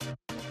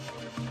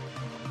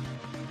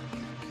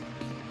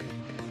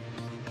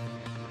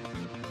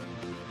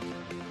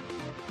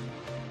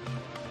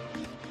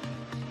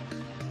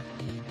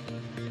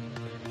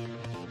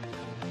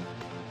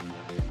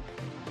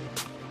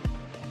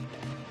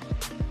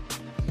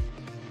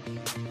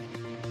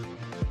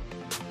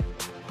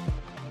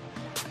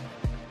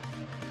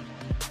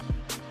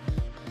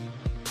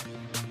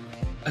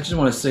just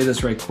want to say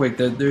this right quick.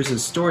 That there's a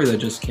story that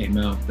just came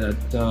out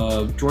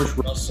that George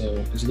Russell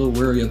is a little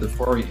wary of the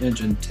Ferrari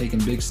engine taking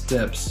big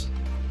steps,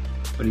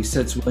 but he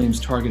sets Williams'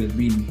 target at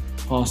beating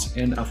Haas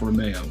and Alfa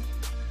Romeo.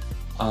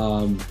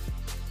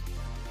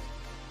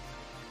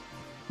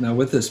 Now,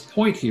 with this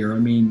point here, I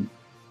mean,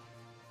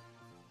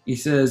 he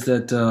says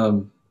that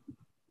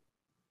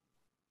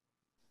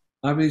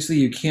obviously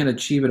you can't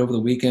achieve it over the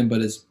weekend,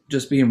 but it's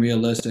just being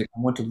realistic. I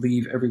want to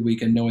leave every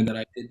weekend knowing that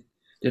I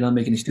did not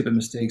make any stupid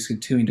mistakes,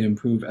 continuing to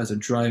improve as a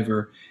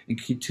driver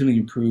and continuing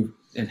to improve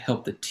and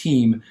help the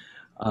team,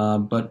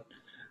 but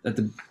that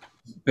the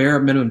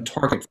bare minimum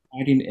target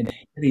fighting and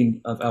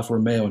hitting of Alfa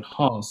Romeo and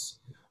Haas,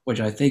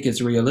 which I think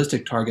is a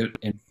realistic target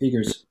and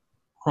figures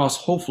cross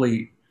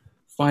hopefully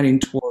fighting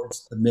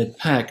towards the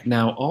mid-pack.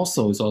 Now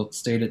also is all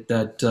stated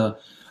that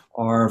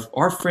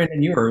our friend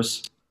and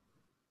yours,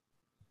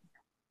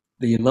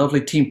 the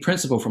lovely team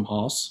principal from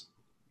Haas,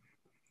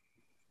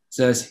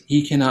 says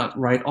he cannot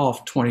write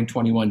off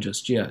 2021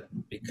 just yet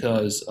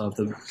because of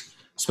the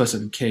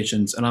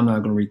specifications. And I'm not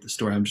going to read the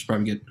story. I'm just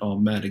probably get all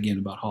mad again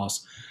about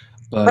Haas.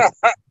 But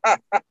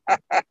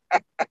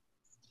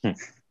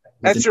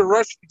that's your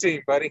Russian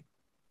team, buddy.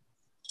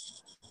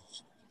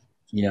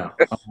 Yeah.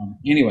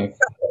 Anyway,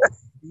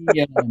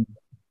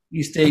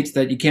 he states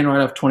that you can't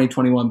write off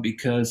 2021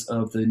 because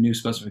of the new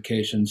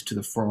specifications to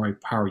the Ferrari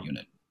power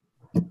unit.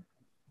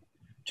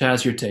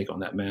 Chaz, your take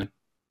on that, man?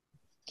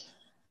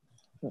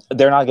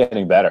 They're not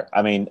getting better.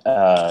 I mean,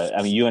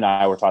 you and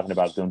I were talking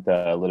about Gunther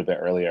a little bit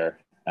earlier.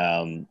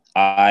 After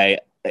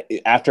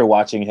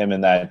watching him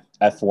in that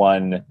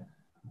F1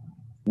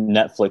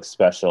 Netflix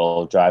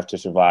special, Drive to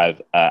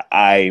Survive,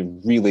 I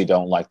really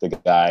don't like the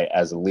guy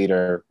as a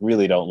leader.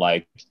 Really don't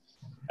like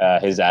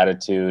his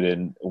attitude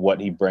and what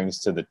he brings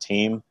to the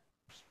team.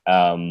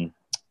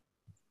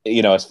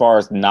 As far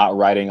as not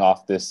writing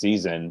off this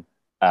season,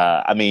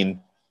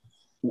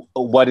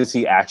 what is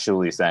he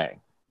actually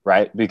saying,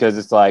 right? Because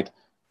it's like,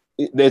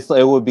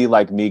 it would be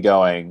like me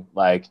going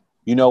like,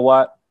 you know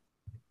what?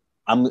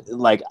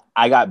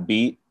 I got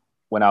beat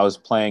when I was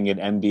playing an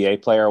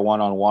NBA player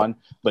one-on-one,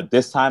 but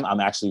this time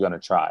I'm actually going to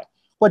try.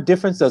 What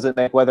difference does it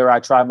make whether I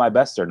try my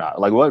best or not?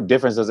 Like, what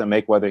difference does it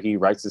make whether he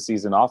writes the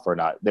season off or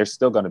not? They're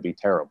still going to be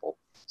terrible.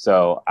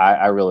 So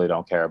I really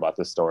don't care about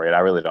this story, and I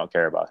really don't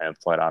care about him,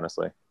 quite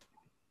honestly.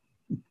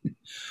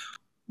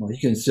 Well, you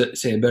can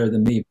say it better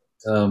than me.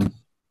 But,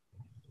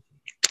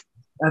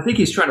 I think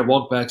he's trying to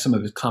walk back some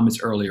of his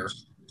comments earlier,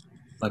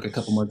 like a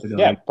couple months ago.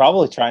 Yeah,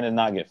 probably trying to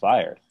not get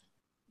fired.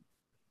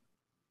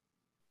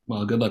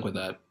 Well, good luck with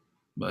that.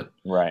 But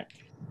right.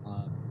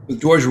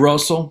 With George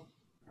Russell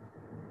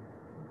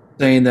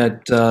saying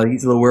that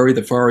he's a little worried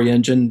the Ferrari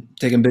engine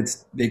taking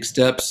big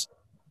steps,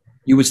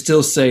 you would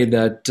still say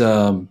that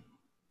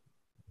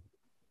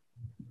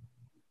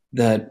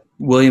that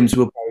Williams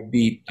will probably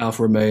beat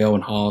Alfa Romeo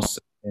and Haas,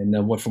 and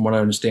from what I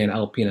understand,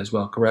 Alpine as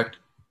well. Correct?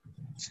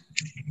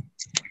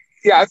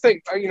 Yeah, I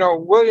think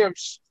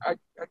Williams. I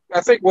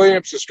think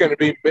Williams is going to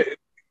be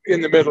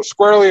in the middle,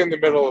 squarely in the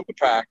middle of the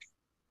pack.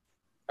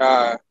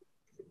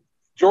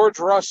 George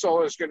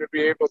Russell is going to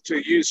be able to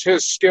use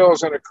his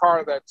skills in a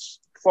car that's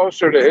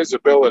closer to his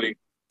ability.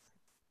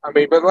 I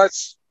mean, but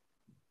let's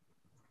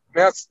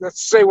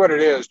say what it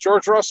is.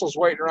 George Russell's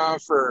waiting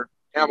around for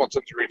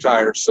Hamilton to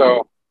retire.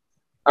 So,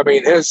 I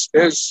mean,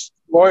 his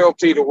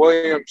loyalty to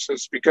Williams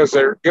is because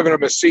they're giving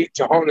him a seat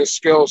to hone his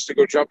skills to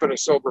go jump in a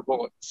silver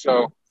bullet.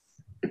 So,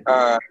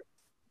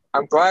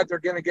 I'm glad they're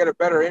going to get a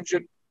better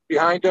engine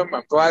behind him.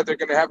 I'm glad they're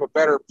going to have a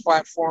better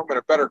platform and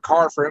a better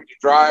car for him to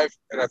drive.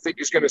 And I think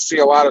he's going to see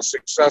a lot of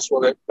success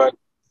with it. But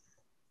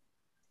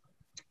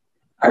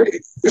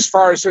as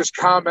far as his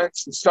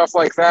comments and stuff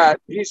like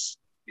that, he's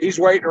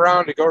waiting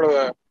around to go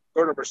to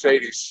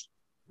Mercedes.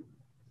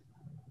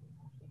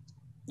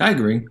 I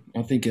agree.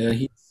 I think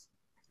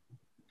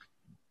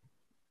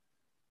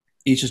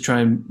he's just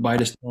trying to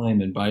bide his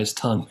time and bite his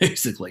tongue,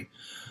 basically.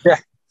 Yeah.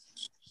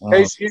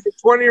 He's a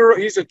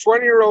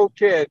 20-year-old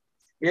kid.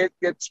 He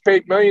gets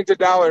paid millions of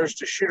dollars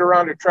to shoot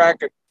around a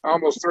track at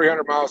almost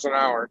 300 miles an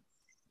hour.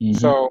 Mm-hmm.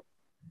 So,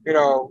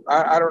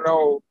 I don't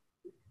know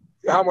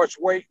how much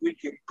weight we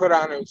can put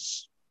on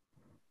his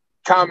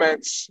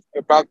comments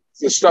about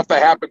the stuff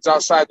that happens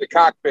outside the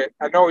cockpit.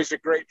 I know he's a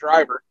great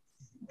driver,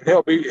 and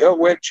he'll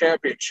win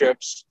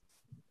championships.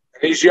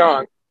 And he's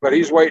young, but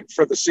he's waiting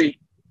for the seat.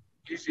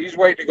 He's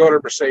waiting to go to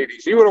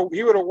Mercedes. He would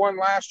have won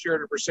last year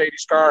in a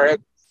Mercedes car, and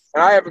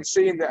I haven't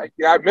seen that.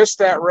 I missed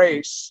that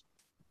race.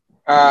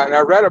 And I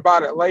read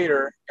about it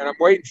later, and I'm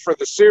waiting for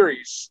the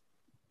series,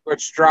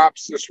 which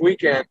drops this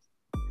weekend,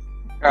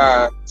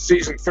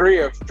 season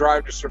 3 of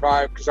Drive to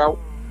Survive, because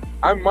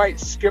I might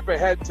skip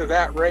ahead to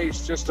that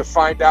race just to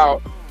find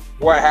out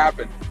what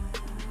happened,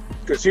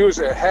 because he was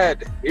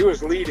ahead, he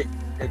was leading,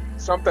 and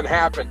something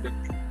happened and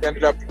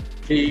ended up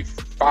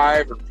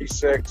P5 or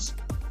P6.